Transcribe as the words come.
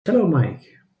Hello, Mike.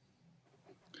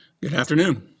 Good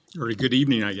afternoon, or good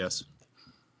evening, I guess.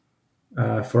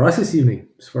 For us, it's evening.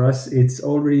 For us, it's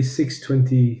already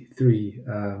 6:23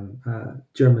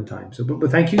 German time. But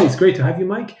thank you. It's great to have you,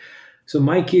 Mike. So,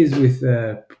 Mike is with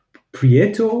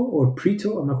Prieto or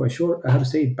Prieto. I'm not quite sure how to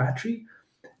say it. Battery,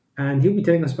 and he'll be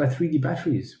telling us about 3D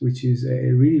batteries, which is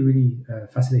a really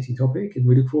fascinating topic. And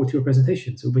we look forward to your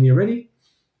presentation. So, when you're ready,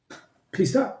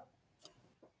 please start.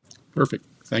 Perfect.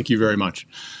 Thank you very much.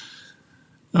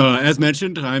 As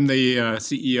mentioned, I'm the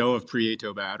CEO of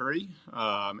Prieto Battery,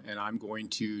 and I'm going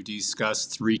to discuss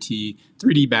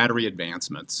 3D battery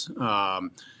advancements.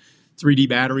 3D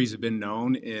batteries have been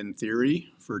known in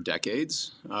theory for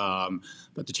decades,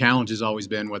 but the challenge has always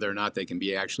been whether or not they can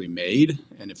be actually made,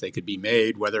 and if they could be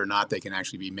made, whether or not they can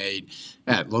actually be made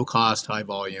at low cost, high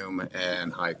volume,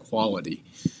 and high quality.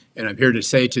 And I'm here to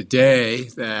say today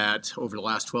that over the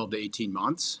last 12 to 18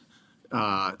 months,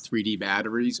 3D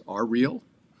batteries are real.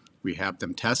 We have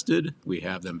them tested, we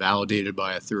have them validated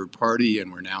by a third party,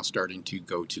 and we're now starting to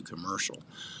go to commercial.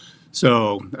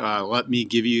 So let me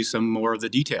give you some more of the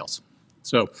details.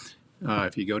 So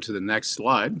if you go to the next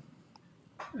slide,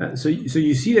 So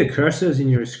you see the cursors in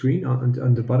your screen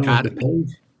on the bottom of got the it.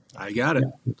 page. I got it.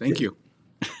 Yeah. Thank you.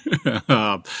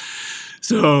 Um,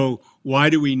 so why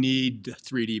do we need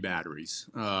 3D batteries?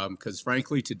 Because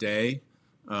frankly, today,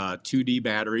 2D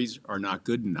batteries are not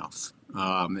good enough.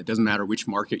 It doesn't matter which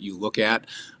market you look at.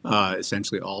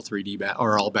 Essentially, all 3D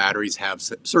or all batteries have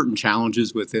certain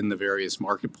challenges within the various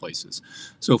marketplaces.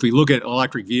 So, if we look at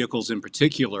electric vehicles in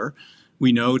particular,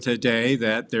 we know today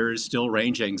that there is still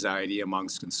range anxiety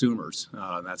amongst consumers.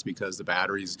 That's because the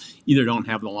batteries either don't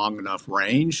have the long enough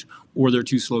range or they're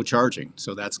too slow charging.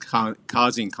 So that's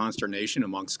causing consternation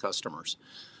amongst customers.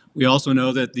 We also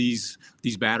know that these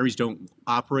batteries don't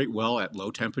operate well at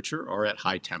low temperature or at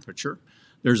high temperature.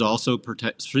 There's also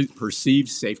perceived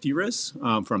safety risks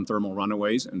from thermal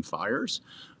runaways and fires,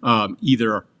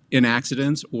 either in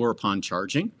accidents or upon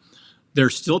charging.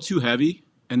 They're still too heavy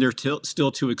and they're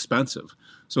still too expensive.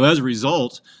 So as a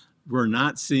result, we're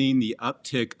not seeing the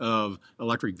uptick of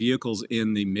electric vehicles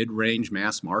in the mid-range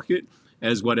mass market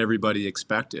as what everybody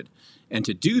expected. And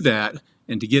to do that,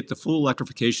 and to get the full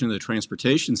electrification of the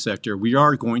transportation sector, we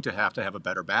are going to have a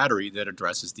better battery that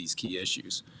addresses these key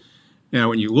issues. Now,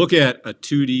 when you look at a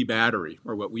 2D battery,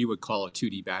 or what we would call a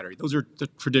 2D battery, those are the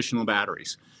traditional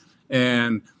batteries.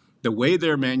 And the way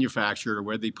they're manufactured or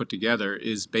where they put together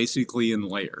is basically in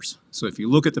layers. So if you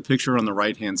look at the picture on the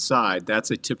right-hand side, that's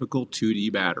a typical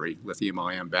 2D battery,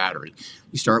 lithium-ion battery.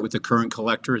 You start with the current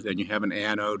collector, then you have an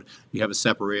anode, you have a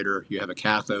separator, you have a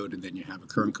cathode, and then you have a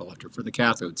current collector for the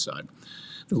cathode side.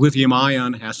 The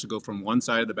lithium-ion has to go from one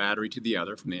side of the battery to the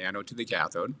other, from the anode to the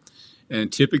cathode.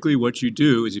 And typically what you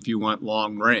do is if you want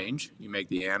long range, you make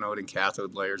the anode and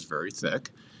cathode layers very thick.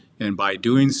 And by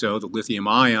doing so, the lithium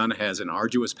ion has an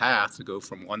arduous path to go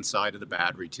from one side of the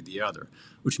battery to the other,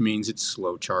 which means it's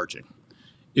slow charging.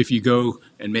 If you go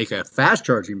and make a fast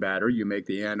charging battery, you make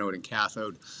the anode and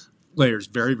cathode layers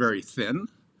very, very thin.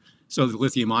 So the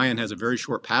lithium ion has a very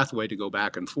short pathway to go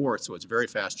back and forth, so it's very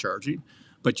fast charging,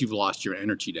 but you've lost your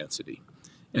energy density.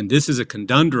 And this is a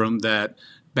conundrum that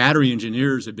battery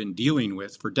engineers have been dealing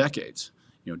with for decades.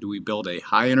 Do we build a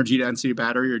high energy density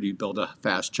battery or do you build a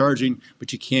fast charging?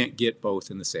 But you can't get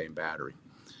both in the same battery.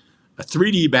 A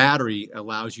 3D battery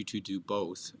allows you to do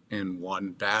both in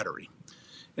one battery.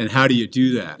 And how do you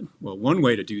do that? Well, one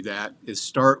way to do that is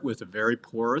start with a very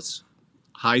porous,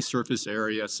 high surface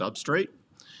area substrate.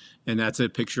 And that's a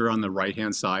picture on the right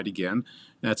hand side again.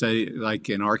 Like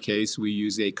in our case, we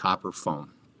use a copper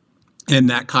foam. And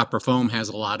that copper foam has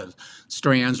a lot of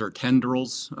strands or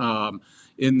tendrils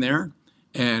in there.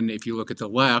 And if you look at the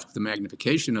left, the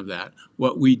magnification of that,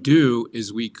 what we do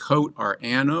is we coat our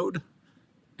anode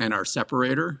and our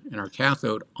separator and our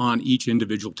cathode on each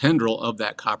individual tendril of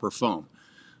that copper foam.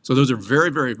 So those are very,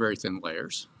 very, very thin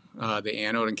layers. The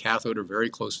anode and cathode are very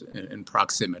close in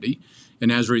proximity. And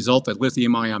as a result, the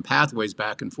lithium ion pathways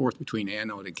back and forth between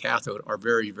anode and cathode are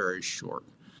very, very short.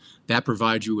 That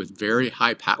provides you with very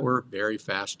high power, very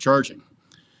fast charging.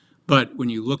 But when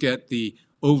you look at the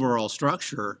overall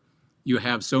structure, you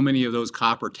have so many of those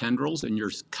copper tendrils and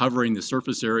you're covering the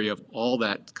surface area of all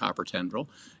that copper tendril,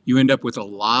 you end up with a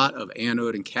lot of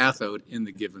anode and cathode in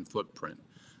the given footprint.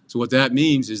 So what that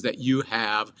means is that you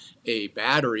have a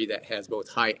battery that has both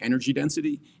high energy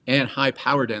density and high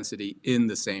power density in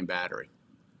the same battery.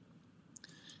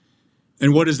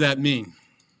 And what does that mean?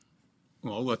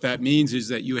 Well, what that means is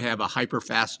that you have a hyper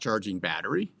fast charging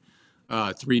battery,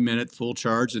 3-minute full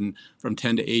charge and from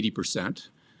 10 to 80%.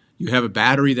 You have a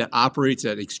battery that operates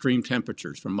at extreme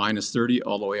temperatures from -30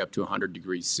 all the way up to 100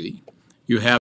 degrees C. You have